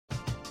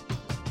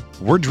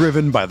We're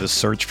driven by the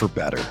search for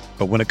better.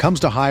 But when it comes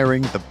to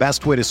hiring, the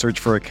best way to search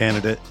for a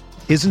candidate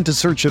isn't to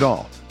search at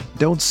all.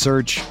 Don't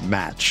search,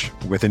 match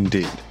with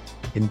Indeed.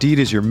 Indeed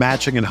is your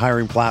matching and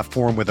hiring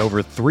platform with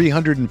over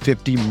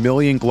 350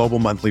 million global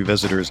monthly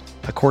visitors,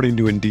 according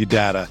to Indeed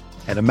data,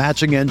 and a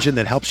matching engine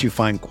that helps you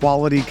find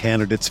quality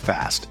candidates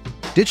fast.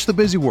 Ditch the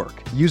busy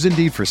work. Use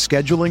Indeed for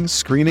scheduling,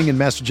 screening, and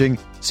messaging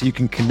so you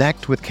can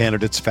connect with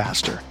candidates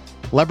faster.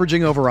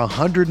 Leveraging over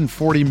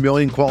 140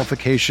 million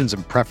qualifications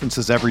and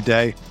preferences every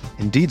day,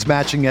 Indeed's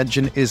matching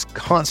engine is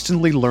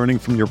constantly learning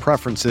from your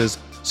preferences,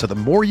 so the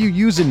more you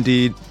use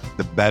Indeed,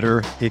 the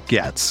better it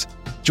gets.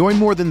 Join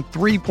more than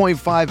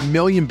 3.5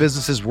 million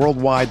businesses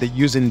worldwide that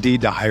use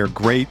Indeed to hire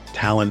great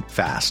talent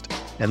fast.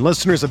 And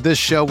listeners of this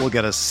show will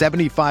get a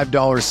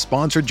 $75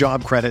 sponsored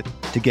job credit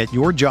to get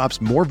your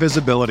jobs more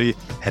visibility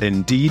at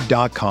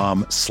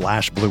Indeed.com/Blue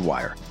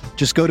Wire.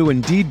 Just go to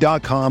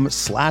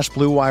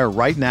Indeed.com/Blue Wire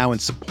right now and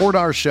support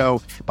our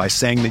show by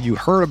saying that you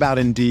heard about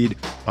Indeed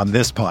on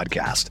this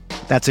podcast.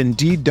 That's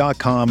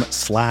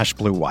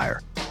Indeed.com/Blue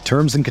Wire.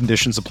 Terms and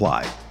conditions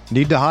apply.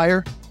 Need to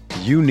hire?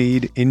 You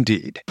need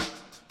Indeed.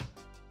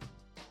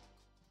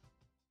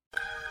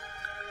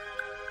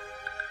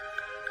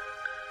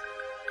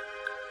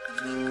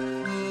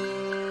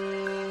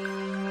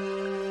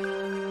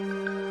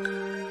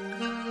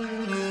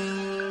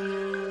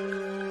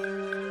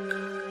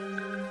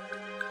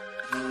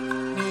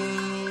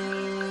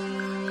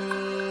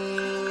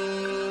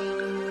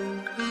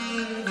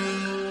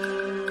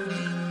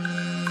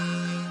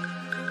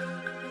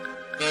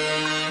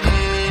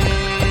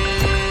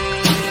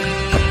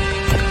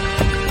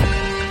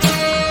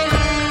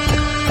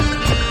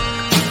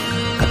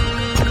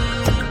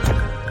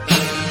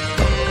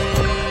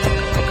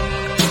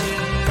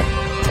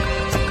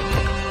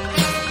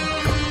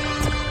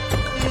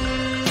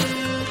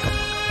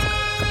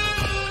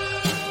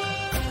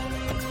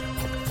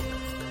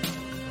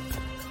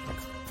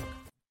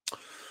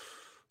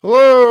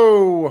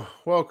 Hello,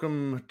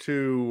 welcome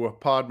to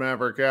Pod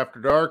Maverick After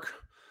Dark.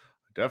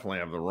 I definitely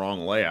have the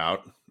wrong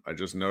layout. I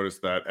just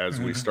noticed that as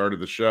we started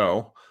the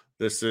show.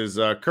 This is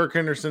Kirk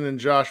Henderson and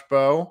Josh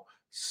Bowe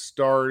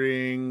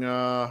starting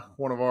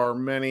one of our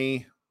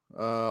many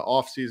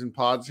off-season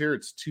pods here.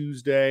 It's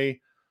Tuesday,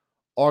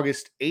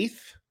 August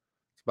 8th.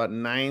 It's about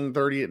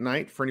 9:30 at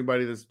night for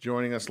anybody that's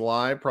joining us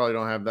live. Probably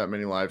don't have that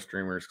many live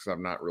streamers because I've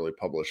not really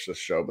published this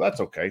show, but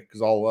that's okay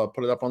because I'll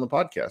put it up on the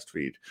podcast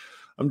feed.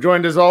 I'm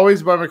joined as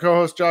always by my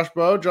co-host Josh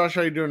Bowe. Josh,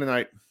 how you doing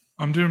tonight?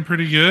 I'm doing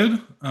pretty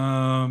good.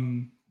 I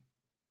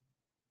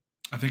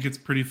think it's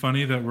pretty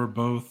funny that we're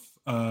both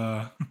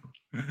kind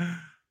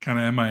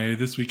of MIA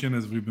this weekend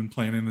as we've been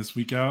planning this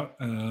week out.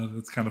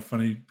 That's kind of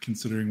funny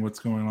considering what's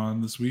going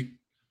on this week.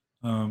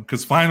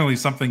 Because finally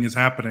something is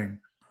happening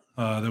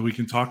that we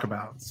can talk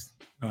about.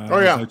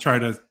 I try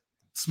to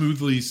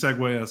smoothly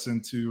segue us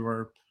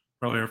into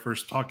probably our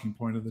first talking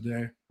point of the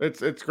day.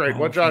 It's great.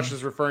 What Josh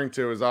is referring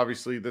to is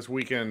obviously this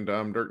weekend,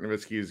 Dirk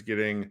Nowitzki is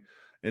getting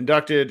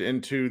inducted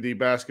into the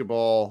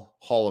Basketball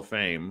Hall of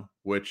Fame,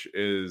 which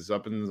is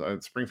up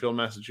in Springfield,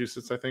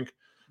 Massachusetts, I think.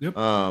 Yep.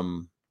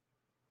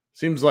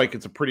 Seems like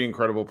it's a pretty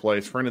incredible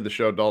place. Friend of the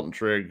show, Dalton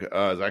Trigg,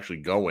 is actually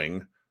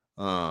going.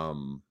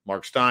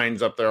 Mark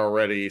Stein's up there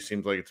already.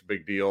 Seems like it's a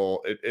big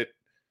deal.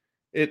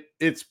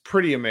 It's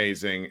pretty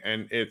amazing,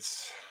 and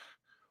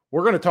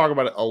we're going to talk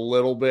about it a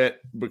little bit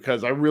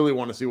because I really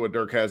want to see what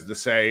Dirk has to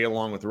say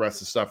along with the rest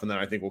of the stuff. And then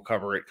I think we'll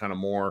cover it kind of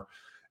more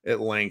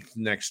at length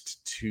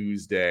next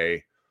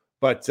Tuesday.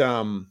 But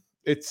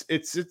it's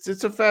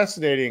a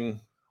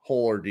fascinating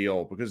whole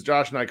ordeal because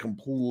Josh and I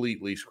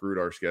completely screwed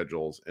our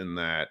schedules in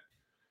that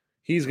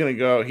he's going to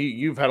go.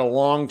 You've had a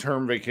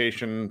long-term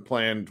vacation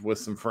planned with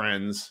some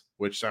friends,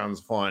 which sounds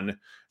fun.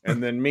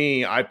 And then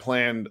I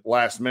planned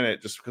last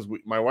minute just because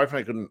my wife and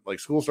I couldn't,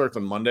 school starts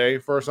on Monday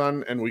for our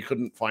son, and we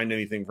couldn't find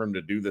anything for him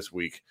to do this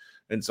week.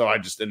 And so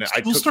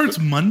school starts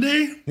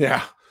Monday?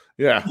 Yeah.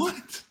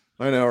 What?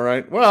 I know,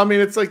 right? Well, I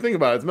mean, it's think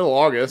about it. It's middle of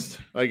August.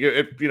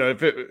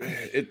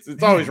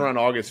 It's always around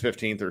August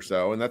 15th or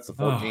so, and that's the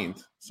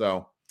 14th.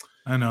 So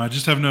I know. I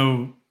just have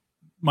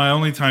my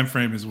only time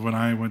frame is when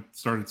I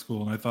started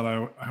school, and I thought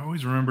I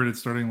always remembered it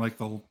starting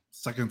the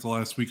second to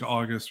last week of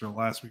August or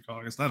last week of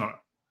August. I don't know.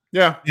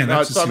 Yeah,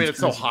 it's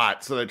so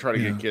hot, so they try to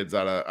get kids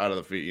out of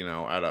the feet,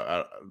 out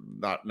of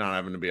not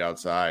having to be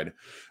outside.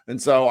 And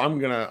so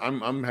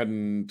I'm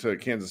heading to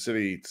Kansas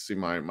City to see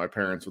my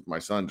parents with my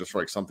son just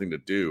for something to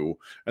do,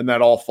 and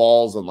that all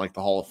falls on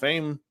the Hall of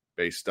Fame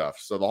based stuff.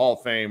 So the Hall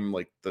of Fame,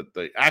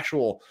 the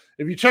actual,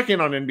 if you check in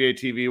on NBA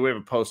TV, we have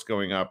a post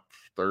going up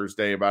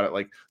Thursday about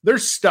it.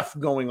 There's stuff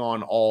going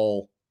on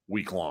all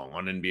week long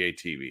on NBA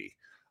TV.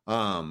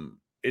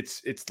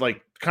 It's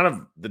kind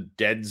of the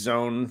dead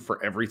zone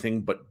for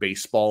everything but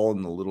baseball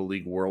in the Little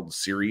League World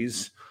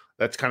Series.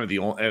 That's kind of the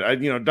only,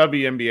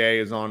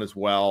 WNBA is on as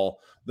well.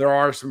 There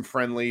are some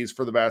friendlies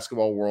for the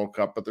Basketball World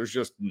Cup, but there's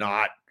just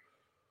not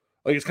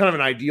it's kind of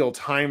an ideal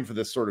time for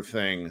this sort of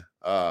thing.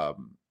 And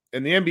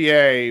the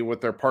NBA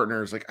with their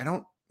partners, I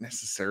don't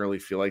necessarily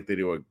feel like they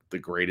do the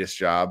greatest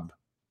job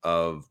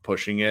of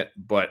pushing it,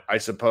 but I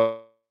suppose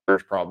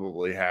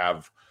probably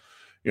have,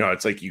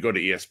 it's like you go to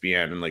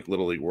ESPN and like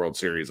Little League World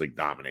Series like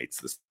dominates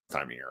this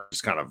time of year.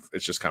 It's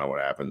just kind of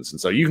what happens.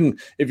 And so you can,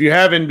 if you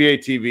have NBA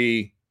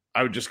TV,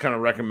 I would just kind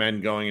of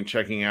recommend going and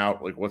checking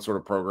out like what sort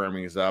of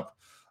programming is up.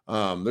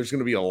 There's going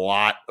to be a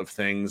lot of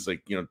things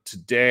like,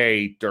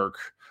 today Dirk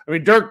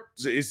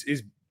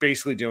is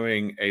basically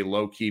doing a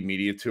low-key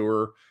media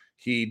tour.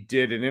 He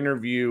did an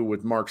interview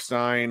with Mark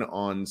Stein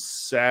on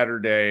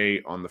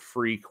Saturday on The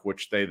Freak,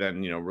 which they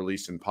then,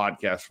 released in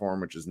podcast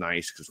form, which is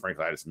nice because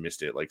frankly, I just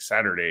missed it. Like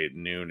Saturday at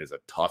noon is a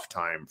tough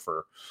time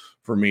for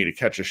me to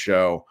catch a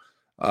show.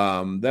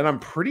 Then I'm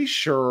pretty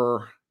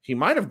sure he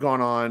might have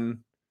gone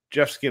on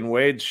Jeff Skin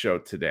Wade's show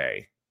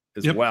today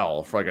as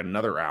well for like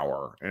another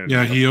hour. And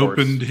he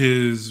opened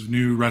his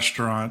new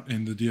restaurant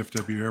in the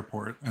DFW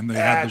airport and they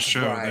had the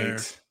show there.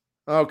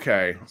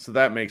 Okay. So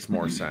that makes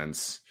more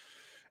sense.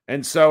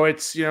 And so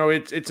it's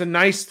a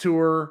nice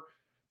tour.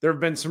 There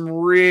have been some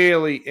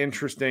really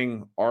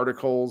interesting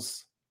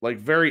articles, like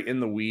very in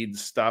the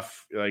weeds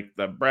stuff. Like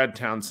the Brad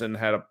Townsend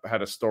had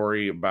a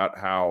story about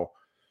how,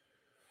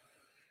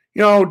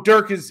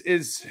 Dirk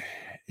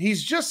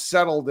he's just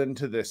settled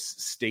into this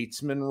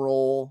statesman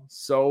role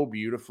so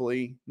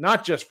beautifully,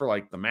 not just for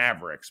like the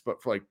Mavericks, but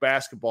for like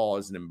basketball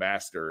as an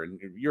ambassador. And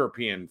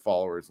European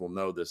followers will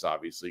know this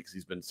obviously because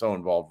he's been so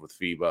involved with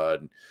FIBA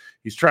and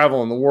he's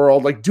traveling the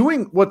world. Like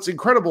doing what's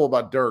incredible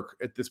about Dirk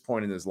at this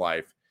point in his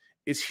life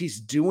is he's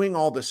doing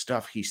all the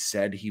stuff he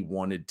said he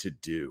wanted to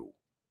do.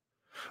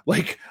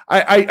 Like,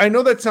 I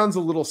know that sounds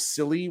a little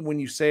silly when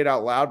you say it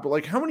out loud, but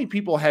like how many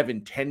people have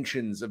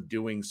intentions of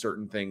doing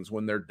certain things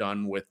when they're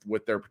done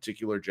with their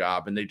particular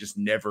job and they just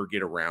never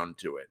get around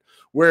to it?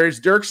 Whereas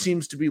Dirk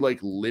seems to be like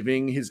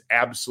living his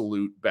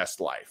absolute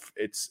best life.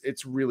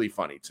 It's really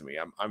funny to me.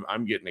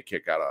 I'm getting a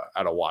kick out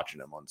of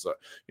watching him on, so,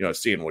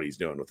 seeing what he's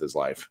doing with his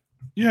life.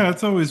 Yeah,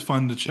 it's always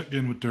fun to check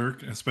in with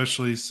Dirk,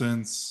 especially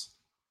since,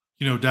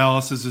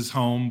 Dallas is his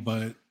home,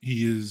 but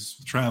he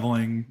is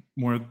traveling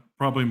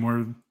probably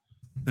more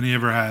than he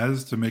ever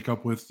has to make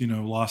up with,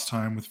 lost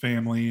time with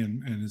family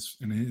and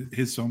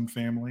his own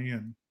family.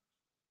 And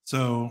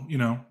so,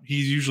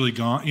 he's usually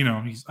gone,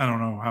 I don't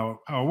know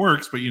how it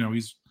works, but,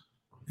 he's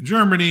in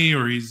Germany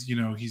or he's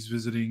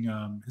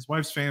visiting his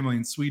wife's family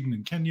in Sweden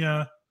and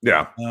Kenya.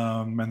 Yeah.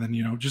 And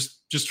then,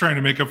 just trying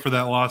to make up for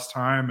that lost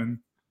time. And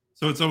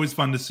so it's always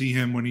fun to see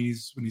him when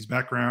he's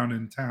back around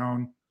in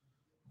town.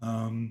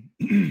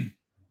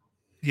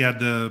 He had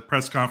the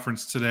press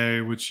conference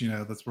today, which,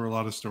 that's where a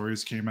lot of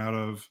stories came out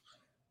of.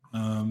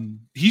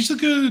 He's a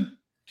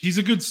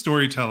good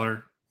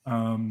storyteller,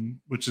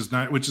 which is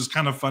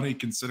kind of funny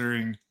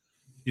considering,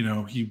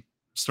 he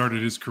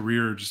started his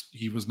career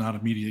he was not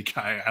a media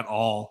guy at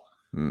all.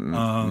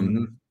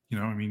 English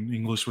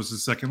was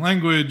his second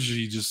language.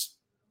 He just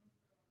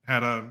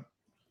had a,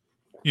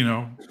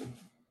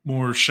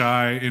 more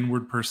shy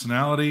inward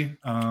personality.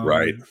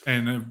 Right.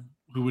 And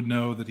who would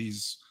know that he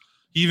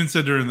even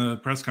said during the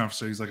press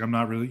conference, he's like, I'm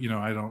not really,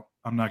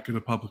 I'm not good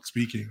at public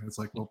speaking. It's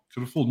like, well,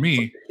 could have fooled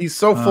me. He's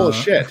so full of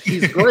shit.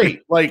 He's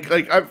great.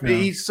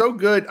 He's so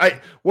good.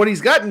 What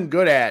he's gotten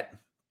good at,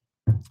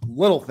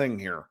 little thing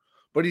here,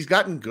 but he's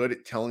gotten good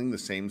at telling the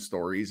same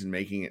stories and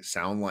making it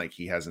sound like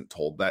he hasn't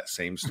told that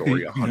same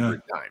story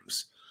 100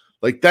 times.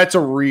 Like that's a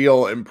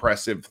real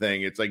impressive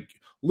thing. It's like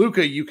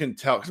Luka, you can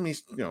tell because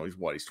he's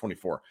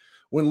 24.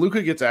 When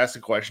Luka gets asked a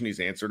question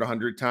he's answered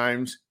 100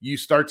 times, you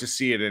start to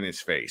see it in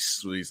his face.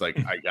 So he's like,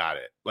 I got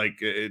it.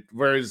 Like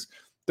whereas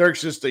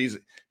Dirk's just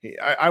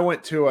I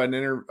went to an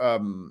it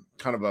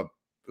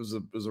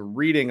was a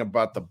reading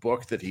about the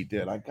book that he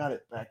did. I got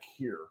it back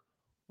here.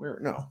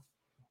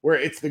 Where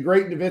it's The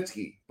Great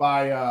Nowitzki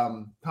by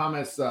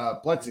Thomas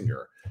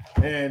Pletzinger.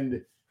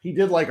 And he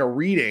did like a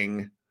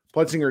reading.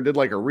 Pletzinger did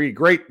like a read.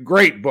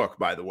 Great book,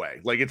 by the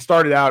way. Like it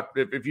started out,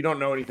 if you don't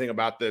know anything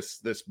about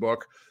this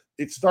book,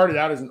 it started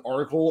out as an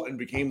article and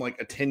became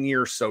like a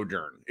 10-year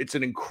sojourn. It's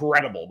an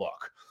incredible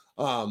book.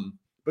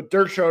 But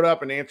Dirk showed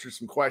up and answered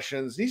some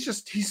questions.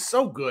 He's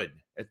so good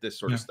at this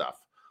sort of stuff.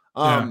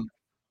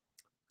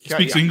 He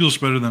speaks English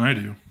better than I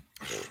do.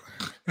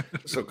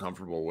 So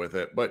comfortable with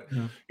it. But,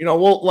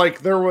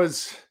 there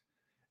was,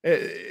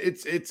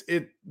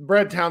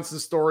 Brad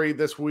Townsend's story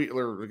this week,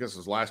 or I guess it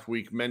was last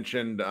week,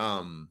 mentioned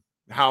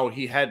how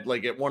he had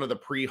like at one of the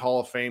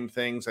pre-Hall of Fame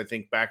things, I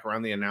think back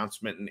around the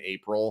announcement in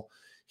April,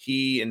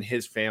 he and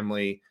his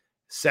family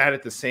sat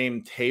at the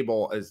same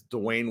table as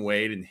Dwayne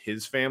Wade and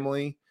his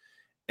family.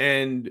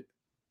 And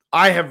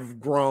I have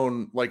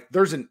grown, like,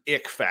 there's an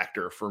ick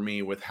factor for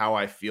me with how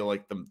I feel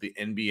like the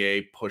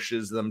NBA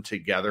pushes them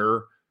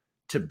together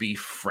to be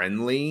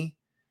friendly.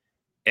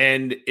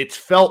 And it's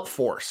felt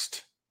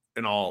forced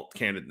in all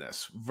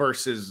candidness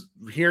versus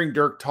hearing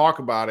Dirk talk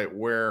about it,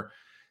 where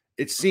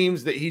it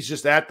seems that he's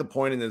just at the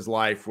point in his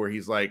life where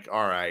he's like,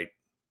 all right,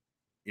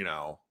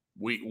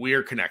 we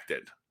are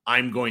connected.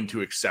 I'm going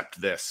to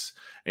accept this.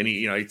 And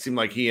he, it seemed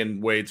like he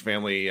and Wade's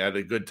family had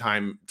a good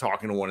time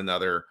talking to one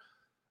another.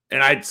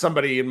 And I had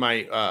somebody in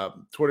my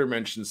Twitter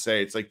mentions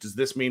say, it's like, does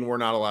this mean we're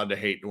not allowed to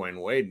hate Dwayne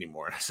Wade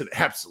anymore? And I said,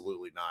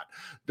 absolutely not.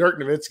 Dirk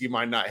Nowitzki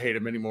might not hate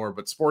him anymore,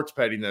 but sports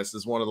pettiness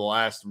is one of the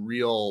last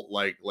real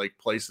like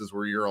places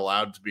where you're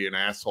allowed to be an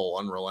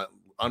asshole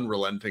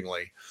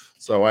unrelentingly.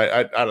 So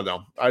I don't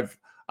know.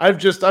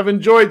 I've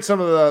enjoyed some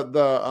of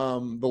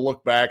the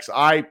look backs.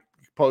 I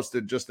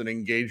posted just an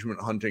engagement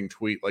hunting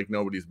tweet like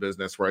nobody's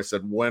business, where I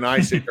said, when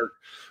I say Dirk,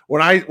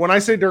 when I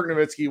say Dirk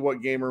Nowitzki,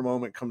 what gamer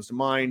moment comes to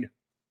mind?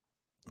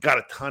 Got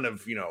a ton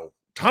of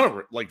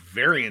like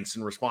variants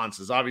and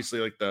responses. Obviously,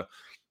 like the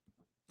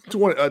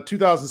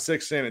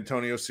 2006 San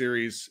Antonio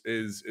series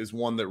is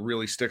one that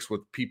really sticks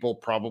with people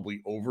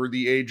probably over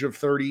the age of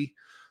 30.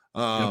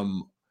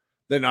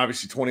 Then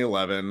obviously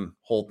 2011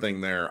 whole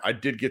thing there. I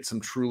did get some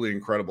truly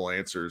incredible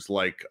answers,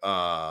 like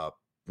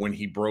when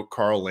he broke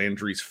Carl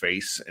Landry's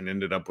face and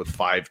ended up with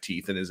 5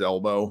 teeth in his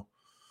elbow.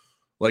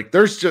 Like,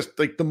 there's just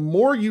like, the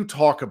more you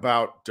talk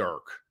about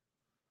Dirk,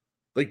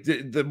 like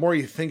the more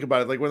you think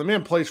about it, like when the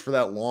man plays for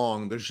that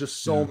long, there's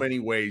just so many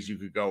ways you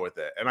could go with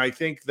it. And I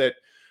think that,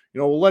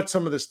 we'll let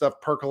some of this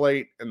stuff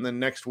percolate, and then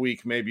next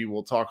week, maybe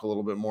we'll talk a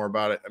little bit more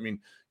about it. I mean,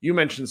 you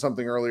mentioned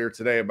something earlier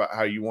today about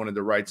how you wanted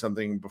to write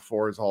something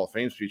before his Hall of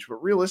Fame speech,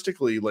 but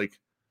realistically, like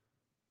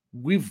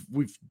we've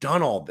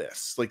done all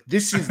this. Like,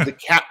 this is the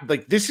cap,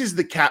 like this is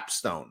the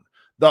capstone.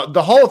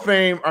 The Hall of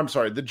Fame,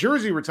 the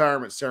jersey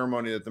retirement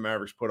ceremony that the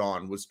Mavericks put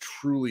on was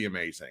truly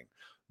amazing.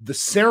 The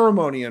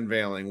ceremony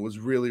unveiling was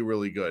really,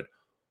 really good.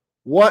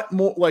 What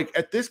more, like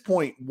at this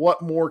point,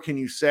 what more can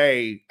you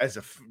say as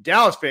a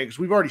Dallas fan? Because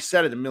we've already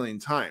said it a million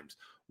times.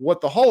 What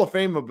the Hall of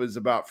Fame is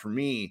about for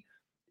me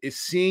is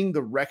seeing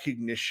the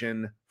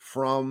recognition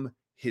from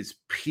his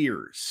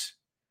peers.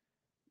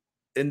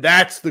 And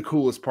that's the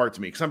coolest part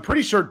to me, because I'm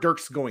pretty sure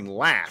Dirk's going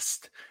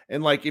last.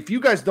 And like, if you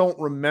guys don't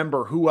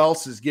remember who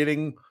else is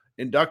getting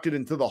inducted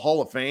into the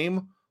Hall of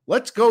Fame,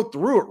 let's go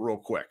through it real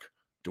quick.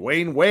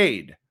 Dwayne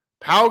Wade,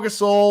 Pau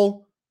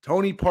Gasol,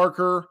 Tony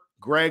Parker,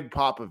 Greg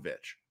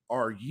Popovich.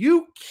 Are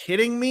you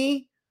kidding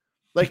me?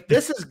 Like,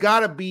 this has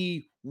got to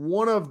be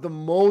one of the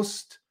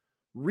most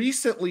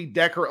recently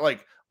decorated,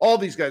 like, all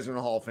these guys are in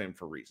the Hall of Fame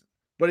for a reason.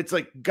 But it's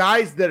like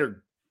guys that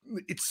are,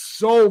 it's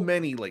so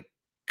many like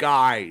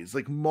guys,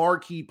 like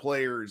marquee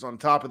players on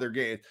top of their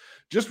game.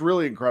 Just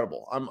really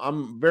incredible.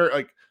 I'm very,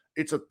 like,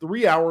 it's a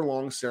 3-hour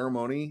long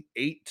ceremony,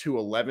 8 to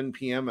 11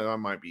 p.m. and that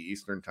might be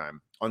Eastern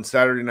time on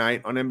Saturday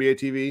night on NBA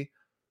TV.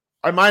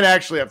 I might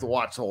actually have to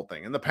watch the whole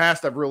thing. In the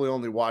past, I've really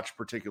only watched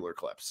particular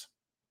clips.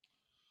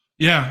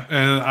 Yeah,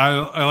 and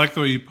I like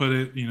the way you put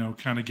it,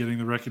 kind of getting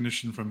the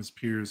recognition from his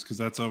peers, because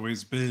that's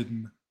always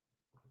been,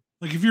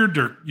 like, if you're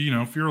Dirk,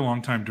 if you're a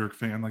longtime Dirk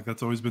fan, like,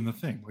 that's always been the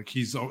thing. Like,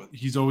 he's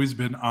always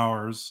been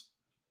ours,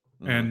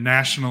 and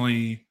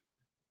nationally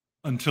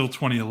until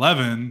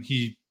 2011,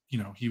 he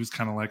was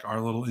kind of like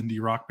our little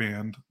indie rock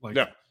band. Like,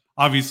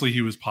 obviously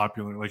he was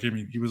popular. Like, I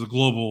mean, he was a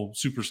global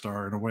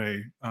superstar in a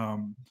way.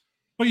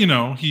 But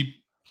he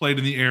played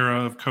in the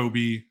era of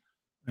Kobe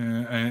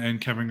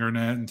and Kevin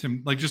Garnett and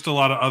Tim, like, just a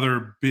lot of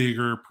other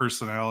bigger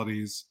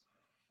personalities.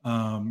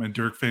 And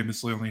Dirk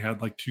famously only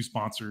had like 2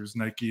 sponsors,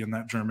 Nike and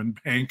that German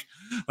bank.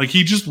 Like,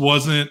 he just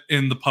wasn't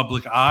in the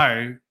public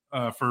eye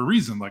for a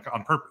reason, like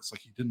on purpose.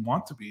 Like, he didn't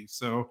want to be.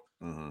 So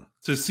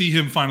to see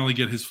him finally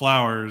get his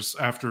flowers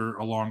after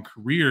a long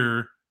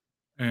career,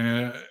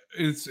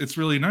 it's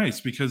really nice,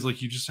 because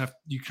like,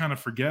 you kind of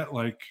forget,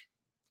 like,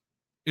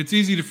 it's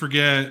easy to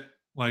forget,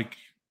 like,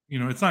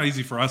 it's not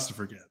easy for us to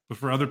forget, but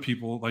for other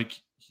people, like,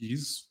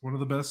 he's one of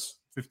the best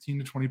 15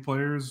 to 20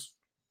 players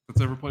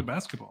that's ever played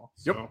basketball.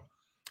 So, yep.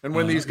 And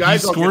when these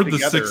guys he scored the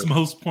 6th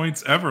most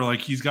points ever, like,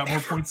 he's got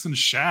more points than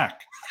Shaq.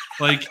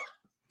 Like,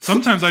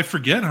 sometimes I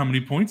forget how many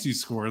points he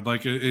scored.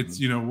 Like, it's,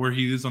 where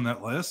he is on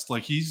that list.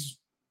 Like, he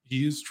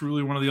is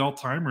truly one of the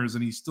all-timers,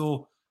 and he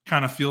still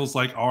kind of feels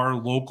like our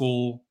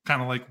local,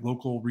 kind of like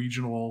local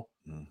regional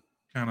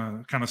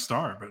kind of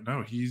star. But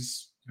no,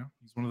 he's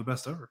one of the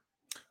best ever.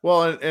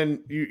 Well, and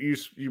you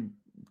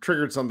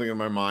triggered something in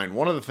my mind.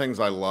 One of the things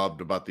I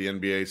loved about the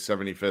NBA's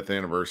 75th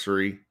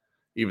anniversary,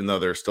 even though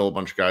there's still a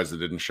bunch of guys that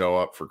didn't show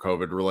up for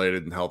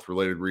COVID-related and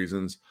health-related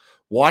reasons,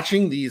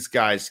 watching these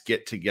guys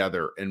get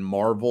together and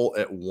marvel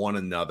at one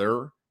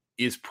another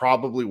is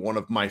probably one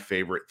of my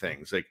favorite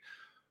things. Like,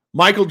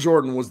 Michael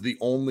Jordan was the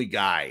only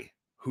guy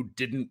who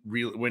didn't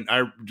really, when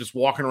I just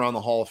walking around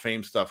the Hall of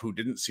Fame stuff, who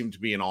didn't seem to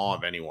be in awe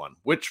of anyone,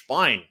 which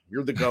fine.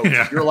 You're the GOAT.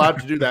 Yeah. You're allowed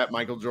to do that,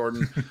 Michael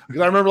Jordan.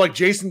 Because I remember like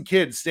Jason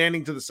Kidd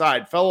standing to the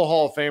side, fellow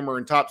Hall of Famer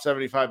and top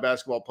 75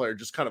 basketball player,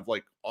 just kind of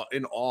like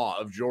in awe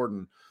of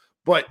Jordan.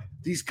 But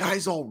these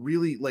guys all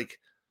really, like,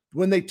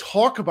 when they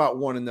talk about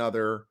one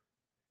another,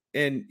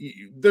 and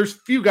there's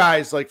few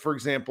guys, like, for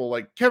example,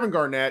 like Kevin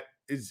Garnett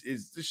is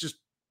it's just,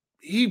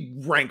 he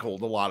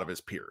rankled a lot of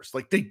his peers.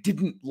 Like, they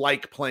didn't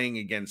like playing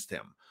against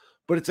him.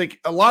 But it's like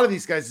a lot of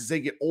these guys, as they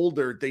get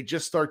older, they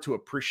just start to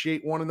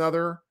appreciate one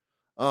another.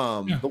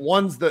 The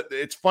ones that,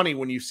 it's funny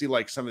when you see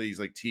like some of these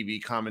like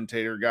TV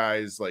commentator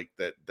guys like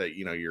that,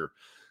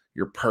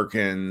 your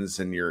Perkins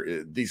and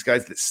these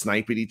guys that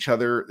snipe at each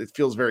other. It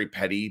feels very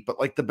petty, but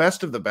like the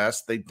best of the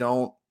best, they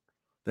don't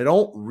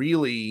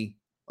really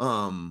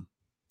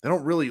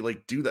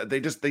like do that.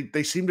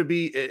 They seem to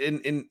be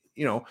in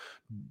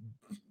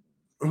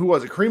who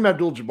was it? Kareem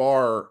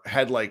Abdul-Jabbar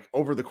had like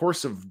over the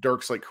course of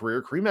Dirk's like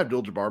career, Kareem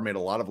Abdul-Jabbar made a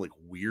lot of like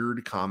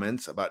weird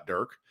comments about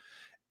Dirk.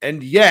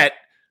 And yet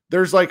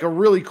there's like a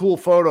really cool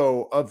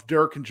photo of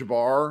Dirk and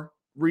Jabbar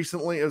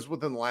recently. It was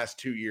within the last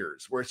 2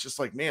 years where it's just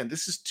like, man,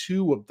 these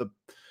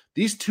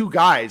two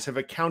guys have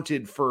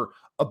accounted for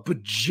a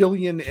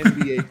bajillion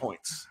NBA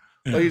points.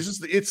 Yeah. Like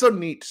it's so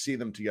neat to see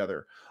them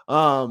together.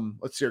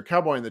 Let's see here.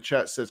 Cowboy in the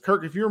chat says,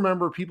 Kirk, if you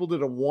remember, people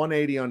did a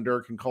 180 on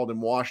Dirk and called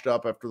him washed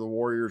up after the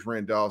Warriors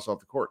ran Dallas off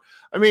the court.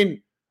 I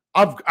mean,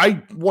 I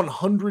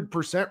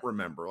 100%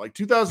 remember like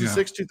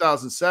 2006,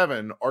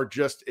 2007 are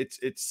just it's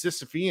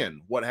Sisyphean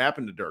what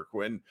happened to Dirk.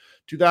 When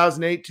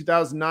 2008,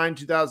 2009,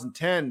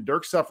 2010,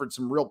 Dirk suffered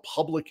some real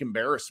public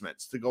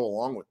embarrassments to go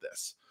along with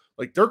this.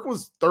 Like Dirk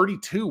was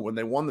 32 when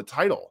they won the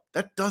title.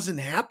 That doesn't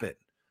happen.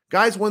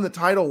 Guys win the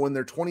title when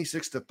they're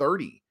 26 to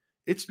 30.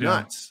 It's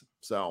nuts.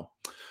 So,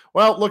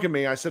 well, look at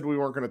me. I said we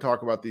weren't going to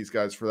talk about these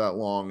guys for that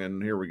long,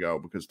 and here we go,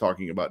 because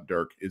talking about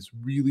Dirk is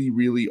really,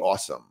 really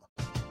awesome.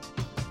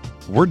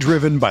 We're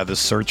driven by the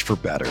search for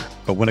better.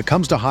 But when it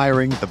comes to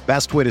hiring, the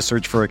best way to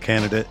search for a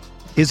candidate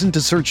isn't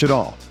to search at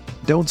all.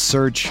 Don't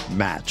search,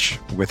 match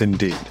with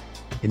Indeed.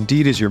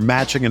 Indeed is your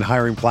matching and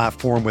hiring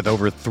platform with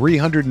over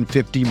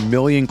 350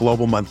 million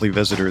global monthly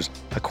visitors,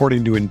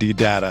 according to Indeed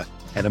data,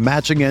 and a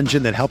matching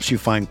engine that helps you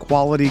find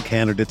quality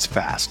candidates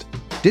fast.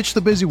 Ditch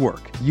the busy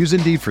work. Use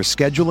Indeed for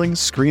scheduling,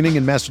 screening,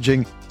 and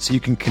messaging so you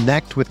can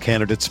connect with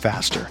candidates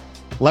faster.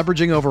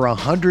 Leveraging over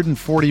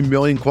 140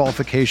 million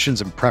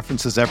qualifications and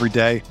preferences every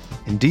day,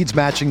 Indeed's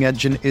matching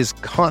engine is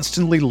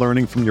constantly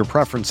learning from your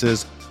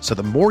preferences, so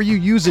the more you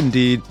use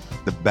Indeed,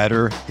 the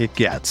better it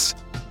gets.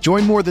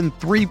 Join more than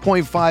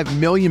 3.5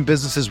 million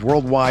businesses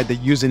worldwide that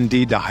use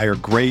Indeed to hire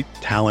great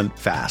talent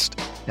fast.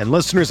 And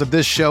listeners of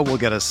this show will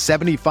get a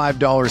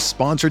 $75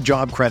 sponsored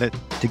job credit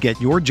to get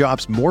your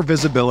jobs more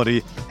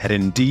visibility at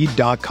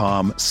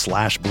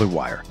Indeed.com/Blue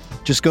Wire.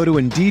 Just go to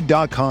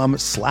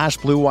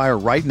Indeed.com/Blue Wire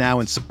right now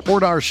and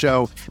support our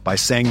show by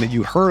saying that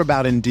you heard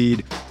about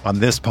Indeed on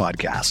this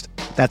podcast.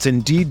 That's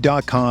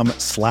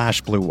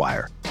Indeed.com/Blue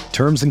Wire.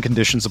 Terms and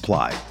conditions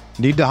apply.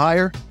 Need to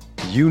hire?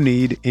 You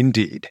need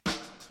Indeed.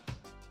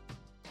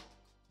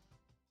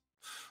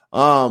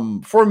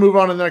 Before we move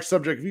on to the next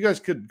subject, if you guys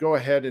could go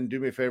ahead and do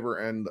me a favor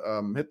and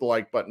hit the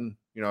like button.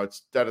 You know,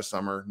 it's dead of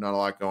summer, not a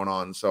lot going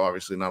on, so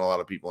obviously not a lot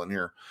of people in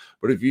here.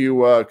 But if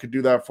you could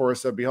do that for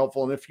us, that'd be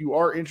helpful. And if you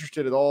are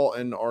interested at all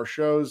in our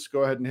shows,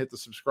 go ahead and hit the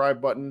subscribe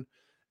button.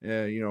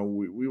 You know,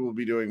 we will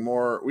be doing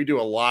more. We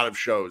do a lot of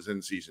shows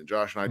in season.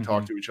 Josh and I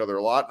talk to each other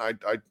a lot. And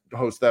I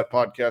host that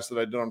podcast that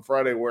I did on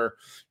Friday where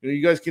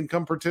you guys can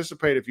come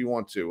participate if you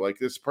want to. Like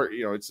this part,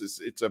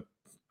 it's a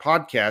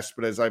podcast,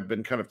 but as I've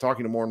been kind of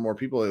talking to more and more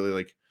people lately,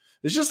 like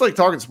it's just like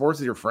talking sports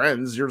with your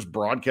friends. You're just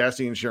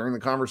broadcasting and sharing the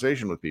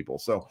conversation with people.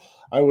 So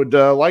I would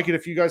like it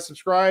if you guys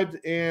subscribed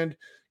and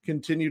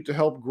continue to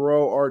help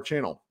grow our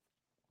channel.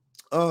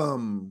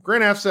 Grant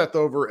Afseth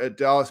over at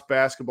Dallas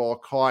Basketball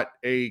caught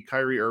a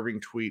Kyrie Irving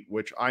tweet,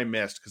 which I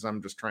missed because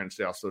I'm just trying to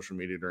stay off social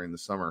media during the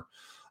summer,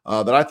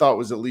 that I thought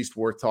was at least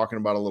worth talking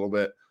about a little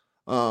bit.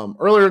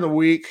 Earlier in the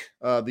week,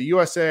 the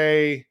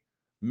USA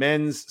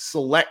men's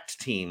select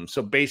team,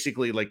 so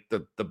basically like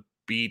the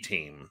B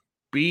team,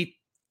 beat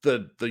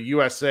the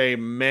USA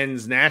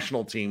men's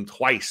national team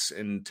twice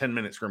in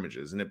 10-minute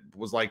scrimmages. And it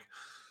was like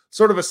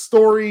sort of a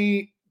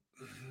story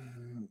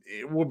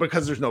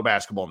because there's no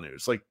basketball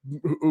news. Like,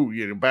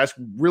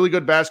 really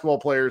good basketball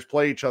players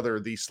play each other.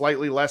 The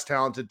slightly less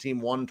talented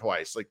team won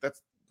twice. Like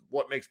that's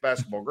what makes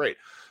basketball great.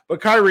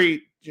 But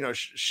Kyrie,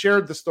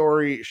 shared the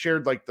story,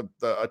 shared like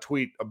a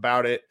tweet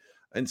about it,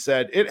 and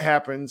said, it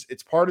happens.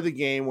 It's part of the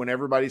game when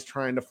everybody's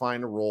trying to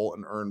find a role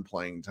and earn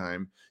playing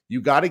time.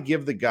 You got to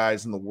give the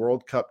guys in the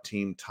World Cup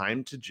team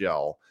time to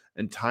gel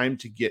and time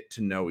to get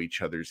to know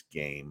each other's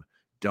game.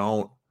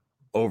 Don't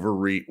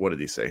overreach. What did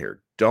he say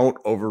here? Don't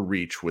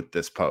overreach with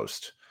this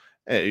post.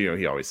 And,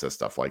 he always says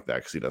stuff like that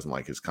because he doesn't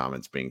like his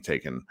comments being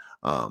taken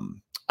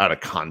out of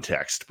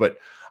context. But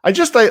I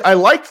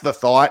liked the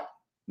thought,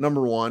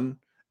 number one.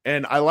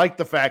 And I like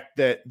the fact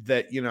that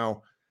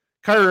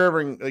Kyrie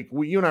Irving, like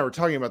you and I were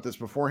talking about this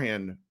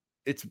beforehand.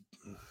 It's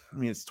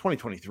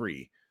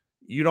 2023.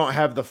 You don't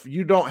have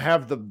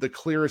the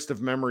clearest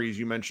of memories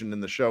you mentioned in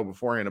the show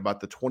beforehand about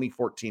the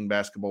 2014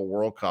 Basketball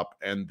World Cup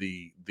and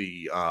the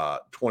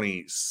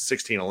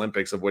 2016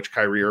 Olympics, of which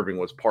Kyrie Irving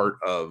was part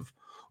of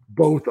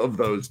both of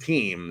those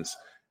teams.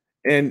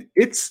 And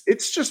it's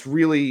just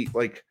really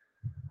like,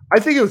 I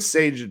think it was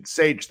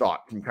sage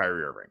thought from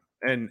Kyrie Irving.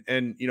 And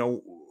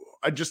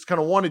I just kind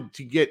of wanted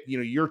to get,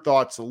 your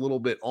thoughts a little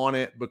bit on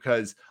it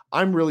because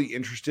I'm really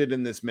interested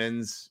in this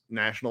men's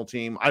national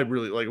team. I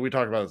really like, we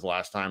talked about this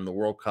last time, the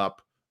World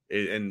Cup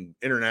and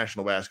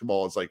international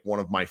basketball is like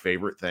one of my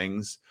favorite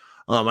things.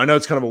 I know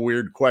it's kind of a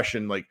weird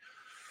question. Like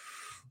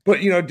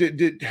But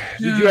did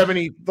you have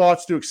any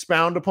thoughts to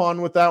expound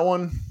upon with that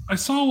one? I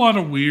saw a lot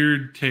of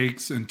weird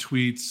takes and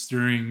tweets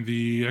during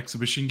the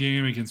exhibition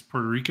game against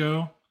Puerto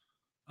Rico,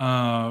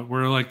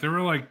 where like there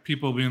were like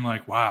people being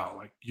like, "Wow,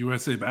 like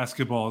USA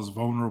basketball is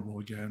vulnerable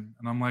again,"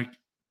 and I'm like,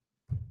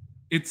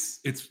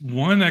 it's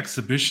one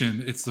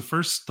exhibition. It's the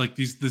first, like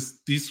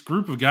these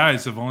group of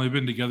guys have only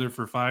been together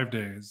for 5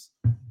 days.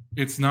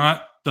 It's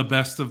not the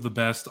best of the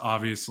best,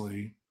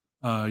 obviously.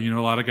 A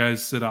lot of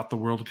guys sit out the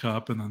World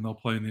Cup and then they'll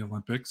play in the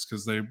Olympics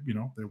because they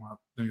want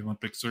the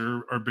Olympics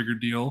are a bigger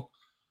deal.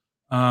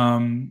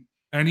 And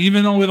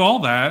even with all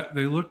that,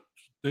 they look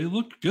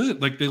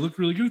good. Like they look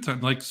really good at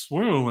times. Like,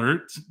 spoiler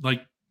alert,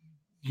 like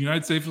the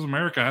United States of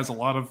America has a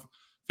lot of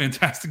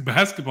fantastic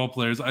basketball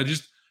players.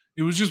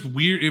 It was just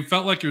weird. It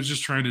felt like it was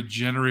just trying to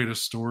generate a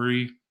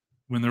story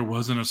when there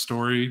wasn't a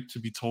story to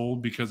be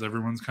told because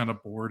everyone's kind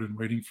of bored and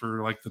waiting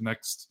for like the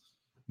next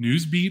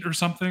news beat or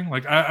something.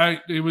 Like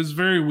it was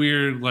very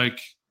weird. Like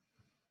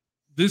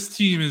this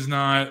team is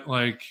not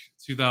like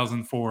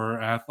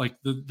 2004 like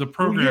the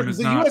program is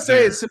not. The USA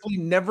there. is simply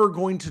never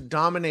going to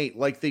dominate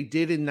like they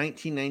did in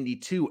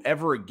 1992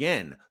 ever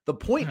again. The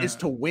point is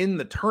to win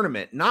the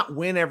tournament, not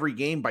win every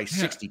game by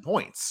 60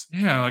 points.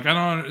 Yeah, like I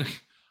don't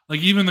like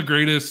even the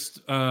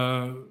greatest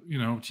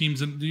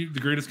teams in the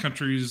greatest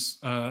countries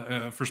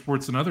for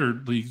sports in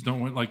other leagues don't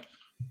win. Like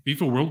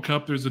FIFA World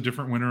Cup, there's a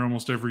different winner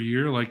almost every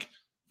year. Like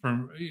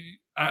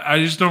I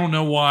just don't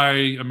know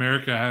why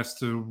America has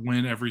to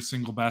win every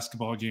single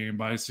basketball game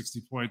by 60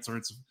 points or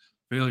it's a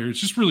failure. It's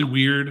just really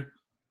weird.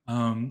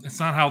 It's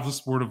not how the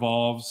sport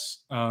evolves.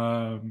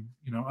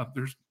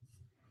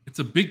 It's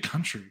a big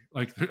country.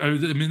 Like, I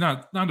mean,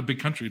 not a big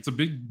country. It's a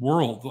big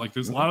world. Like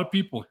there's a lot of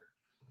people here.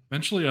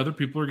 Eventually other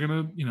people are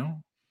going to,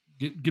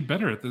 get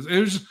better at this. It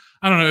was just,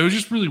 I don't know. It was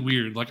just really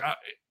weird. Like,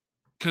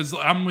 cause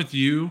I'm with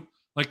you.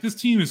 Like this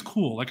team is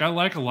cool. Like I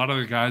like a lot of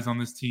the guys on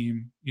this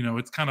team.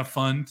 It's kind of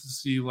fun to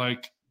see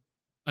like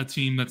a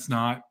team that's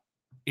not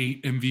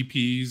 8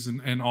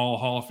 MVPs and all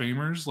Hall of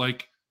Famers.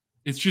 Like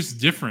it's just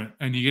different.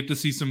 And you get to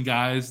see some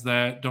guys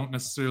that don't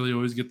necessarily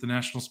always get the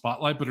national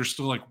spotlight, but are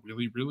still like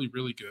really, really,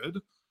 really good.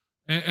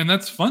 And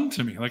that's fun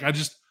to me. Like I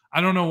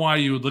don't know why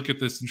you would look at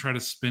this and try to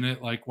spin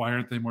it. Like, why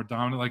aren't they more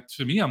dominant? Like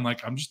to me, I'm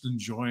just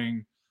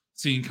enjoying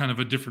seeing kind of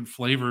a different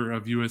flavor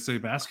of USA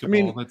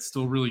basketball. That's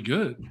still really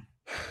good.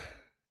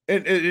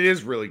 It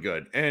is really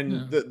good.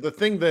 And the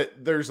thing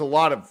that there's a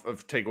lot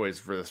of takeaways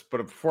for this,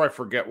 but before I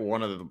forget,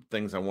 one of the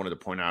things I wanted to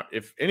point out,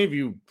 if any of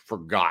you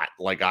forgot,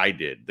 like I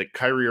did, that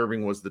Kyrie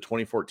Irving was the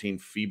 2014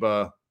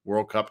 FIBA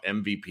World Cup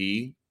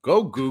MVP,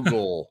 go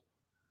Google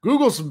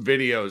some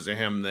videos of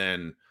him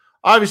then.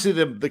 Obviously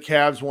the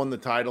Cavs won the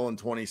title in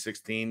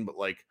 2016, but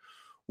like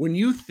when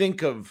you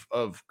think of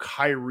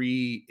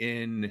Kyrie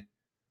in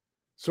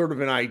sort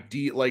of an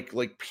idea,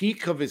 like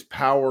peak of his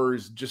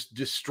powers, just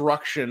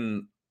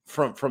destruction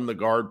from the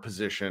guard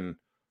position,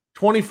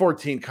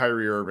 2014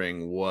 Kyrie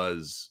Irving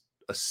was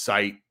a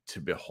sight to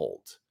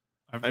behold.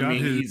 I've got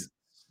his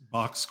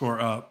box score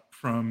up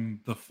from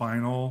the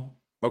final.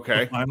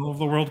 Okay. The final of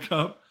the World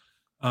Cup.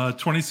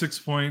 26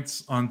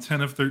 points on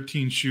 10 of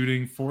 13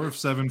 shooting, 4 of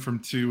 7 from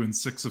 2, and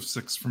 6 of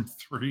 6 from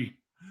 3.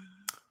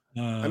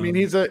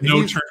 Only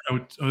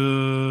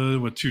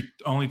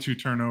 2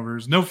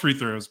 turnovers, no free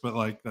throws, but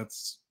like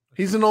that's.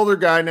 He's an older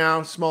guy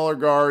now, smaller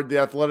guard. The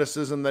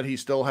athleticism that he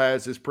still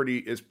has is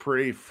pretty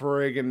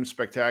friggin'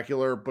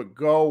 spectacular. But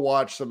go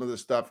watch some of the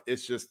stuff.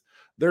 It's just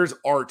there's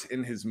art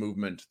in his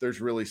movement. There's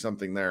really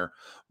something there.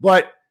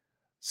 But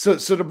so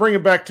to bring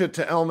it back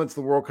to elements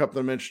of the World Cup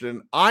that I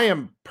mentioned, I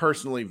am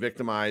personally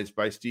victimized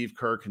by Steve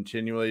Kerr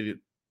continuing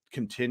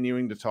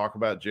to talk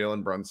about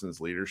Jalen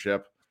Brunson's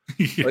leadership.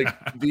 Yeah.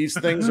 Like these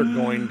things are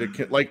going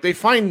to like they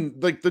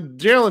find like the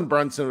Jalen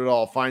Brunson at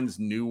all finds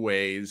new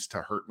ways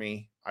to hurt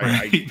me.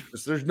 Right.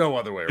 There's no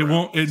other way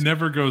around. It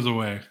never goes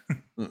away.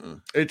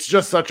 It's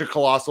just such a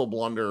colossal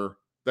blunder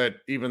that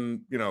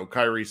even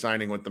Kyrie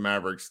signing with the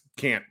Mavericks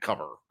can't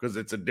cover because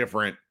it's just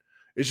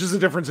a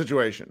different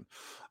situation.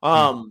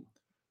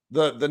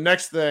 The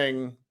next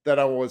thing that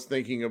I was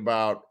thinking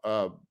about,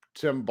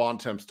 Tim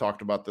Bontemps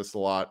talked about this a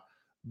lot.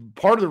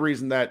 Part of the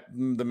reason that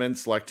the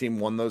men's select team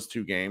won those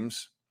 2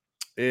 games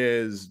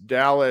is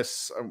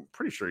Dallas. I'm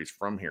pretty sure he's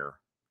from here.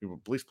 He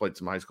at least played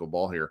some high school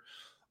ball here.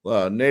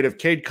 Native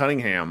Cade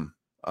Cunningham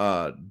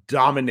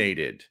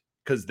dominated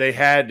because they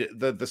had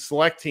the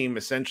select team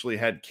essentially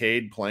had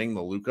Cade playing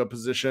the Luka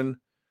position.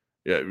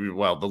 Yeah,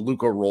 well, the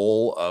Luka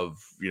role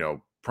of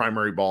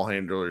primary ball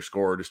handler,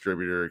 scorer,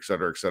 distributor, et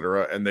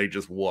cetera, and they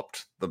just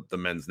whooped the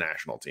men's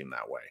national team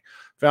that way.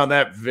 Found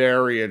that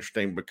very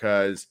interesting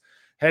because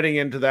heading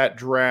into that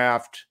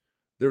draft,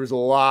 there was a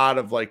lot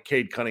of like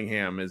Cade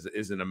Cunningham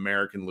is an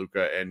American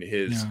Luka, and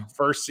his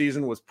first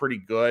season was pretty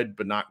good,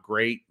 but not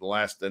great.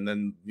 Last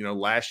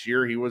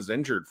year he was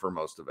injured for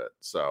most of it.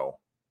 So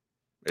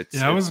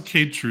I was a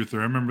Cade truther.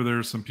 I remember there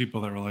were some people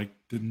that were like,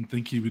 didn't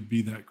think he would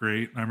be that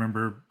great. I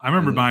remember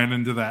buying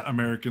into that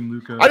American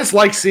Luka. I just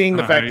like seeing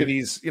the fact that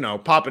he's,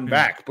 popping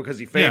back because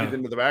he faded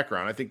into the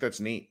background. I think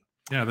that's neat.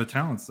 Yeah, the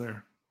talent's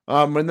there.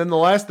 And then the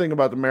last thing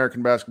about the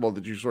American basketball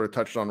that you sort of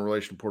touched on in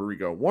relation to Puerto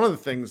Rico, one of the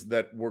things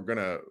that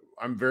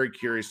I'm very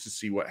curious to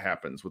see what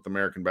happens with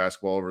American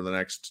basketball over the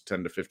next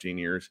 10 to 15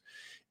 years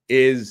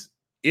is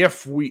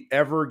if we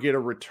ever get a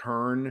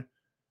return,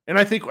 and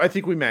I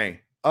think we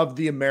may, of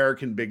the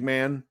American big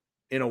man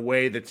in a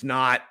way that's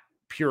not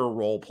pure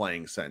role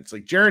playing sense.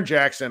 Like Jaren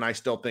Jackson, I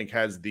still think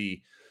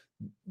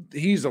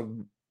he's a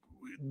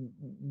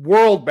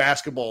world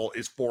basketball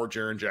is for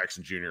Jaren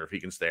Jackson Jr. if he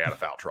can stay out of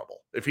foul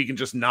trouble, if he can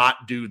just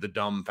not do the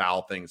dumb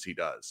foul things he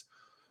does.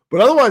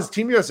 But otherwise,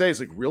 Team USA is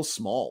like real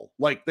small.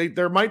 Like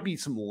there might be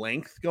some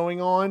length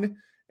going on,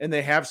 and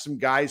they have some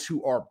guys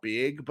who are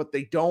big, but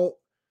they don't.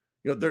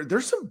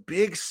 There's some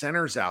big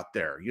centers out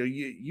there.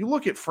 You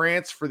look at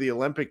France for the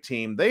Olympic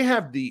team; they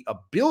have the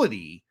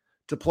ability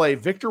to play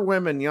Victor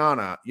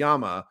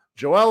Wembanyama,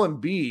 Joel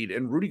Embiid,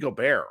 and Rudy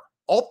Gobert.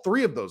 All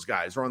three of those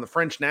guys are on the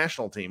French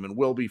national team and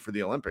will be for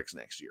the Olympics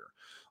next year.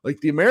 Like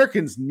the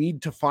Americans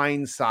need to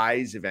find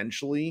size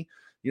eventually.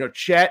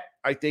 Chet,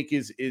 I think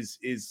is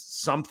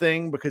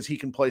something because he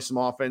can play some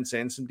offense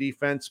and some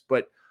defense.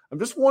 But I'm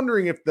just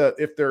wondering if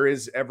there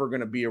is ever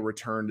going to be a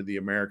return to the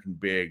American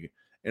big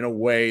in a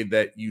way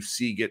that you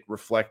see get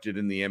reflected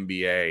in the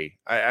NBA.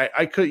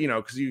 I could,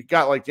 because you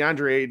got like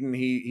DeAndre Ayton,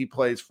 he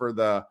plays for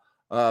the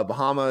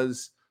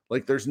Bahamas.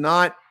 Like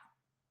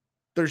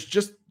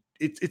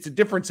it's a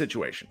different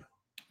situation.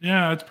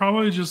 Yeah, it's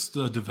probably just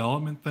a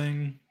development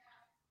thing.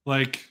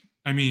 Like,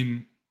 I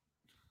mean,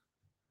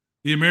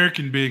 the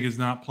American big is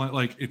not playing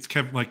like it's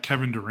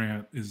Kevin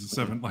Durant is a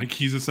 7. Like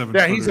he's a 7.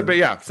 Yeah, he's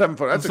 7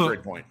 foot. That's a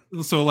great point.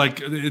 So like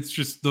it's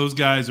just those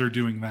guys are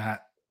doing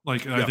that.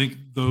 Like I think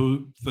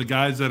the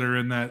guys that are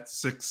in that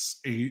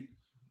 6'8"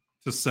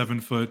 to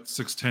 7 foot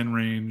 6'10"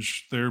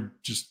 range, they're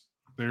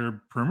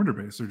perimeter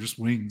based. They're just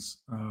wings,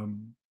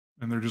 and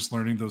they're just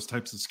learning those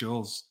types of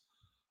skills.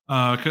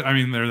 I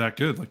mean, they're that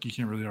good. Like you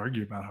can't really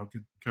argue about how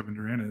good Kevin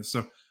Durant is.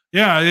 So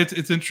yeah,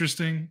 it's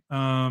interesting.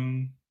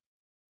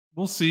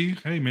 We'll see.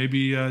 Hey,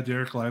 maybe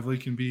Derek Lively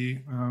can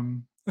be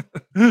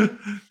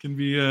can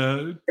be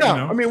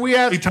I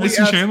mean,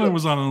 Tyson Chandler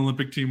was on an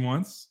Olympic team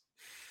once.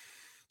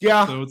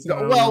 Yeah. So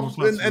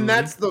and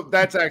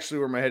that's actually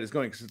where my head is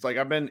going, because it's like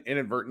I've been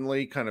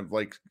inadvertently kind of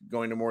like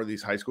going to more of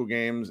these high school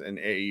games and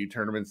AAU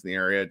tournaments in the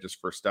area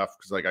just for stuff,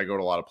 because like I go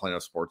to a lot of Plano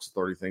Sports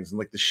Authority things, and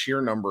like the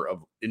sheer number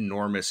of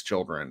enormous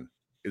children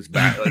is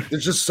bad. Like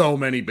there's just so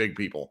many big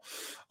people.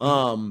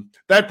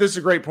 This is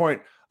a great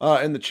point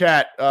in the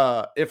chat.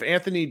 If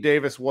Anthony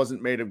Davis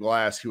wasn't made of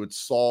glass, he would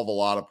solve a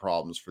lot of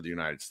problems for the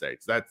United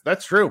States.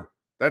 That's true.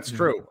 That's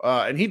true.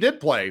 And he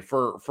did play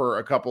for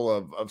a couple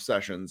of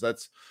sessions.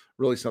 That's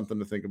really something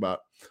to think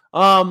about.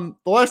 The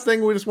last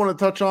thing we just want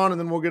to touch on,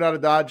 and then we'll get out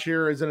of Dodge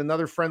here, is in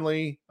another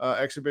friendly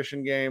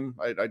exhibition game.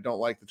 I don't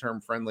like the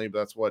term friendly, but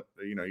that's what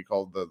you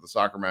call the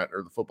soccer match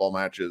or the football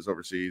matches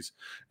overseas,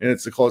 and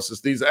it's the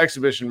closest. These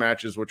exhibition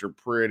matches, which are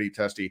pretty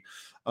testy.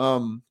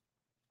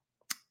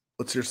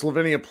 Let's hear.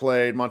 Slovenia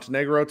played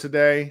Montenegro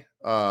today.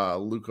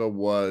 Luka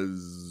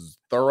was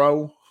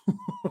thorough.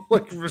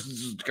 Like there's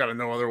just kind of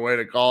no other way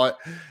to call it.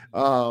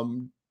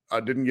 I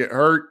didn't get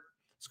hurt.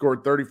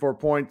 Scored 34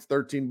 points,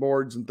 13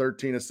 boards, and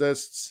 13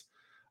 assists.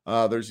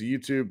 There's a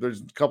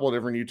couple of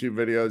different YouTube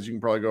videos you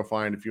can probably go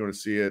find if you want to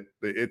see it.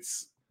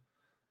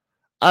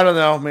 I don't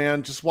know,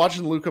 man. Just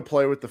watching Luka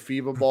play with the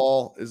FIBA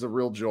ball is a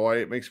real joy.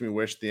 It makes me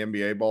wish the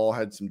NBA ball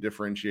had some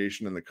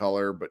differentiation in the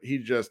color, but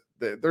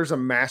there's a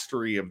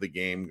mastery of the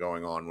game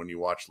going on when you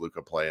watch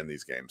Luka play in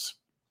these games.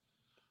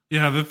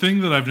 Yeah, the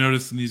thing that I've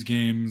noticed in these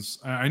games,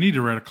 I need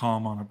to write a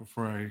column on it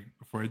before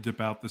I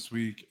dip out this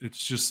week. It's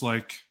just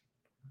like,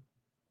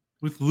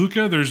 with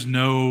Luka, there's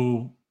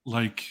no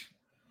like,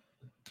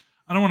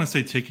 I don't want to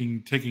say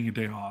taking a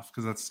day off,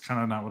 because that's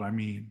kind of not what I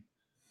mean.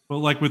 But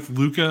like with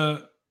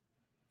Luka,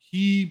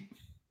 he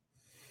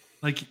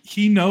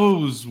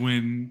knows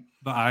when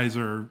eyes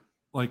are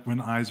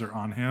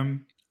on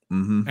him,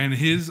 and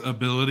his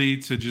ability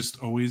to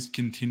just always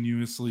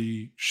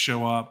continuously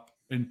show up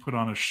and put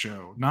on a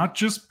show, not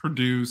just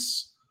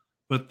produce,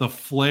 but the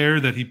flair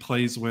that he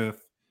plays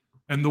with,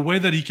 and the way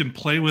that he can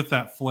play with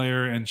that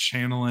flair and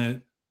channel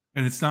it.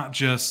 And it's not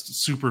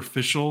just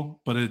superficial,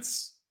 but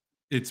it's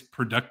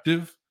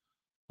productive.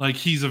 Like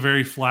he's a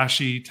very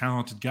flashy,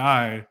 talented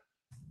guy,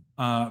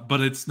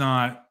 but it's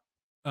not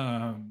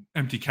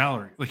empty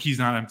calorie. Like he's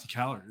not empty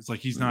calories.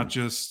 Like he's not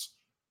just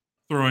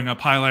throwing up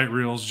highlight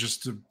reels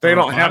just to. They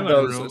don't have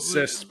those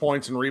assists,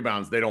 points, and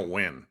rebounds. They don't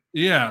win.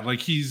 Yeah, like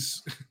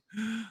he's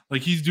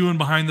doing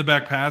behind the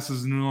back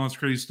passes and doing all this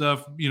crazy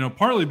stuff.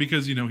 Partly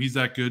because he's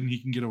that good and he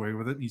can get away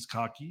with it. He's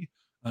cocky,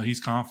 he's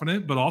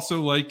confident, but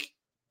also like.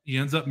 He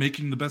ends up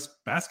making the best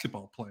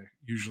basketball play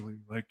usually.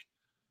 Like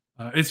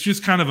it's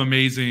just kind of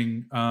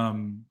amazing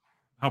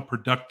how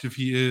productive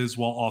he is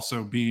while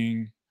also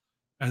being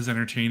as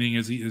entertaining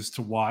as he is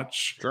to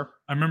watch. Sure.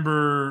 I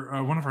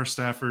remember one of our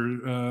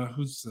staffers,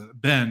 who's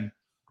Ben,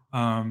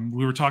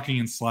 we were talking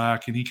in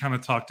Slack, and he kind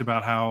of talked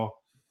about how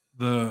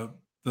the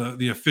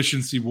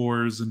efficiency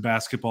wars in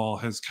basketball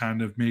has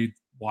kind of made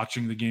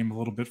watching the game a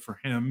little bit for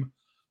him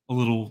a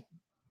little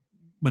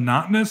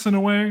monotonous in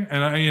a way.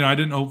 And I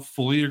didn't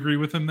fully agree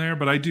with him there,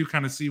 but I do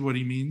kind of see what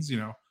he means.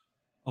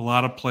 A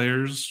lot of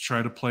players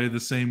try to play the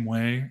same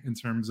way in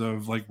terms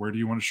of like, where do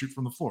you want to shoot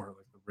from the floor?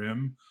 Like the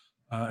rim,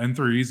 and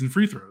threes and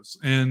free throws.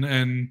 And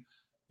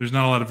there's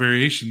not a lot of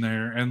variation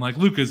there. And like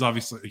Luka is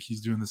obviously,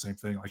 he's doing the same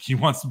thing. Like he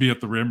wants to be at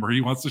the rim, or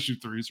he wants to shoot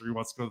threes, or he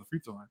wants to go to the free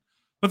throw line.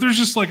 But there's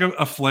just like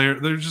a flair.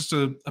 There's just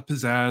a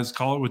pizzazz,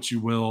 call it what you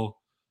will.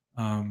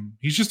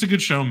 He's just a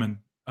good showman.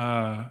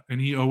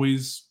 And he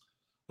always,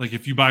 like,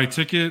 if you buy a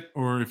ticket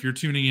or if you're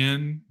tuning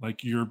in,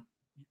 like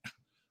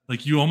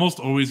you almost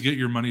always get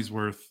your money's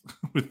worth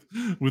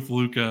with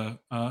Luka.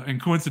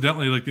 And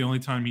coincidentally, like the only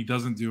time he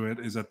doesn't do it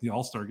is at the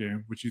All-Star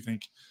game, which you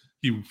think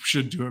he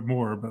should do it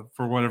more, but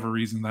for whatever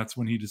reason, that's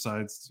when he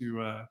decides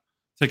to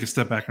take a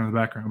step back into the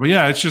background. But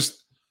yeah, it's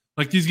just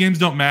like these games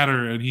don't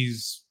matter, and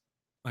he's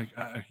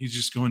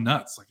just going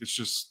nuts. Like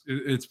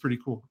it's pretty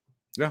cool.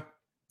 Yeah,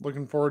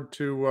 looking forward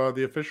to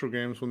the official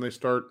games when they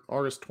start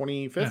August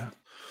 25th. Yeah.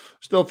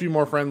 Still a few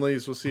more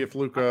friendlies. We'll see if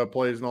Luka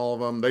plays in all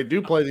of them. They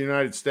do play the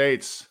United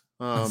States.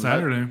 On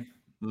Saturday.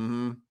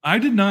 I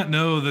did not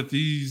know that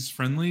these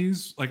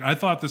friendlies, like I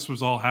thought this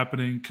was all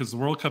happening because the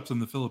World Cup's in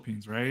the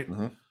Philippines, right?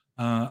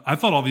 I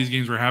thought all these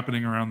games were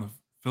happening around the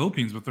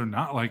Philippines, but they're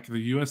not. Like the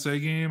USA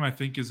game, I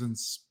think, is in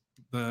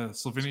the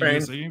Slovenia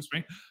USA game,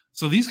 Spain.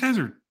 So these guys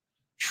are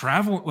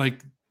traveling.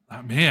 Like,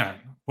 man,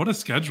 what a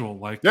schedule!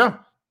 Like, yeah,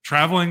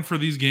 traveling for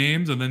these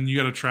games, and then you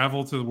got to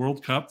travel to the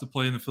World Cup to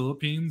play in the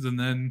Philippines, and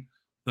then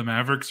the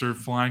Mavericks are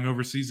flying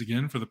overseas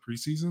again for the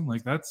preseason.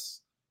 Like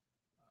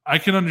I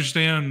can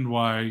understand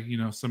why,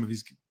 some of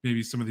these,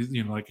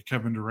 like a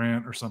Kevin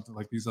Durant or something,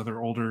 like these other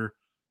older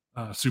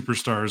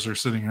superstars are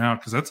sitting out,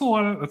 because that's a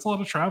lot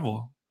of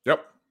travel.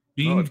 Yep.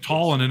 Being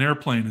tall in an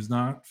airplane is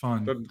not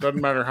fun.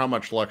 Doesn't matter how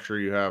much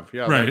luxury you have.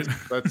 Yeah, right.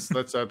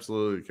 That's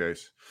absolutely the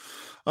case.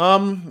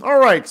 All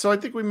right. So I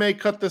think we may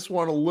cut this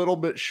one a little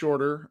bit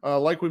shorter.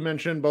 Like we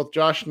mentioned, both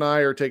Josh and I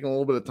are taking a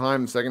little bit of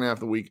time the second half of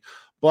the week,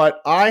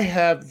 but I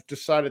have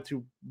decided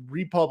to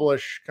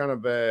republish kind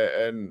of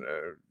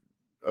the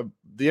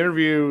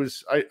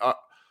interviews.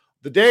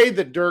 The day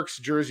that Dirk's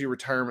jersey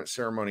retirement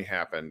ceremony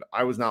happened,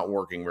 I was not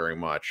working very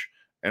much,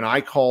 and I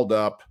called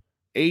up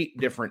 8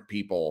 different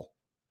people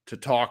to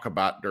talk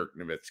about Dirk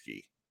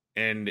Nowitzki,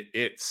 and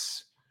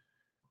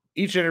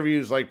each interview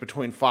is like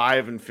between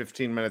 5 and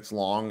 15 minutes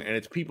long, and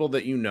it's people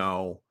that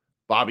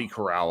Bobby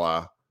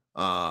Corrala,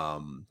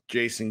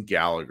 Jason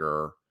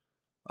Gallagher,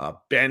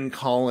 Ben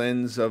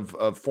Collins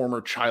of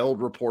former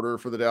child reporter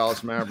for the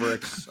Dallas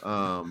Mavericks.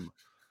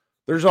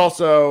 There's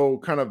also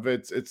kind of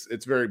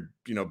it's very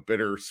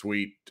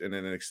bittersweet and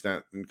in an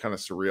extent and kind of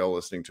surreal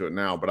listening to it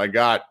now. But I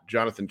got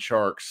Jonathan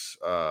Tjarks,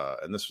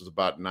 and this was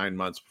about 9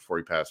 months before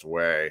he passed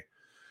away.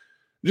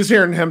 Just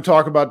hearing him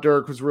talk about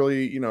Dirk was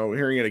really,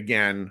 hearing it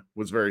again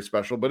was very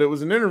special. But it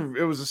was an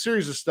interview. It was a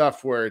series of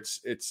stuff where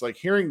it's like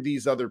hearing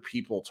these other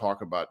people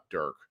talk about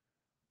Dirk.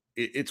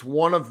 It's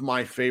one of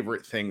my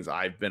favorite things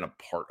I've been a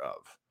part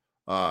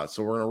of.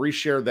 So we're going to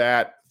reshare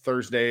that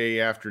Thursday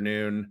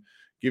afternoon.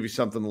 Give you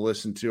something to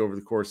listen to over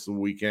the course of the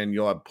weekend.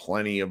 You'll have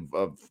plenty of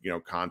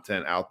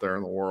content out there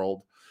in the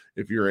world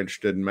if you're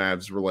interested in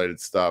Mavs related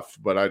stuff.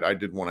 But I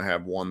did want to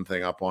have one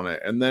thing up on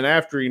it. And then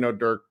after,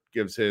 Dirk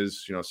gives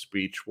his,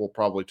 speech, we'll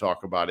probably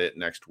talk about it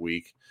next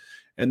week.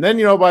 And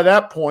then, by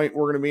that point,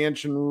 we're going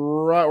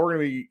to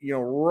be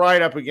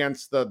right up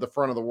against the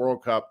front of the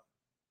World Cup.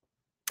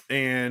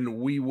 And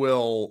we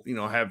will,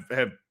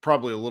 have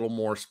probably a little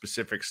more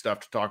specific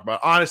stuff to talk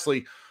about.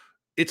 Honestly,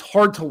 it's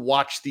hard to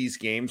watch these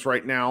games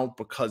right now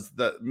because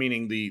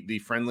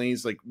the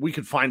friendlies, like we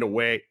could find a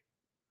way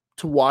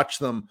to watch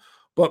them,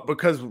 but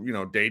because,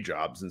 day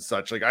jobs and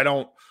such, like I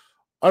don't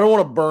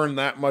want to burn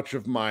that much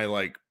of my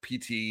like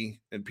PT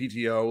and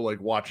PTO,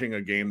 like watching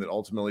a game that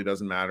ultimately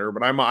doesn't matter,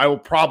 but I will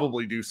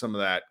probably do some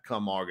of that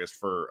come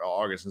August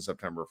and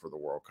September for the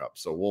World Cup.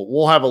 So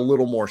we'll have a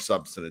little more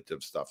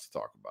substantive stuff to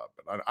talk about,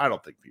 but I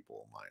don't think people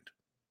will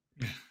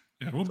mind.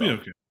 Yeah, we'll be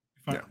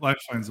okay. Life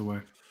finds a way.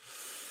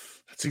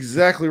 That's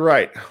exactly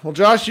right. Well,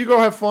 Josh, you go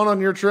have fun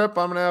on your trip.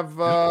 I'm going to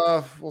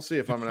have, we'll see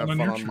if I'm going to have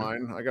fun on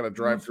mine. I got to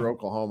drive through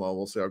Oklahoma.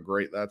 We'll see how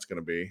great that's going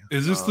to be.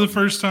 Is this the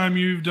first time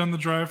you've done the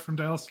drive from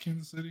Dallas to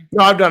Kansas City?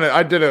 No, I've done it.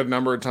 I did it a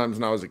number of times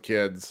when I was a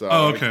kid. So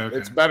okay.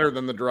 It's better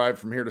than the drive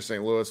from here to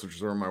St. Louis, which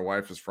is where my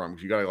wife is from.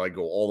 Because you got to like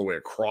go all the way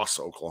across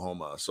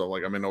Oklahoma. So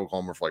like I'm in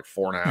Oklahoma for like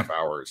 4.5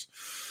 hours.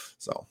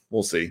 So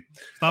we'll see.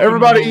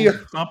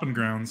 Stomping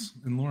grounds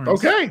in Lawrence.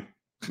 Okay.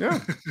 Yeah.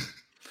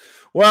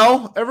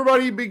 Well,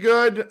 everybody be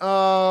good. Check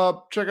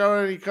out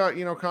any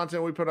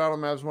content we put out on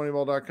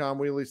MavsMoneyball.com.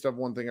 We at least have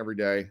one thing every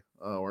day.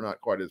 We're not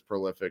quite as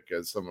prolific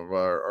as some of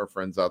our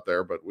friends out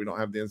there, but we don't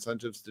have the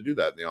incentives to do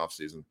that in the off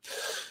season.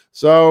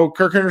 So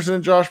Kirk Henderson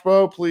and Josh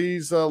Bowe,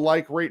 please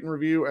like, rate, and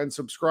review, and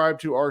subscribe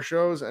to our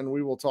shows, and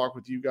we will talk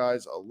with you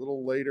guys a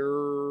little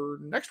later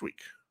next week.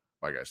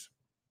 Bye, guys.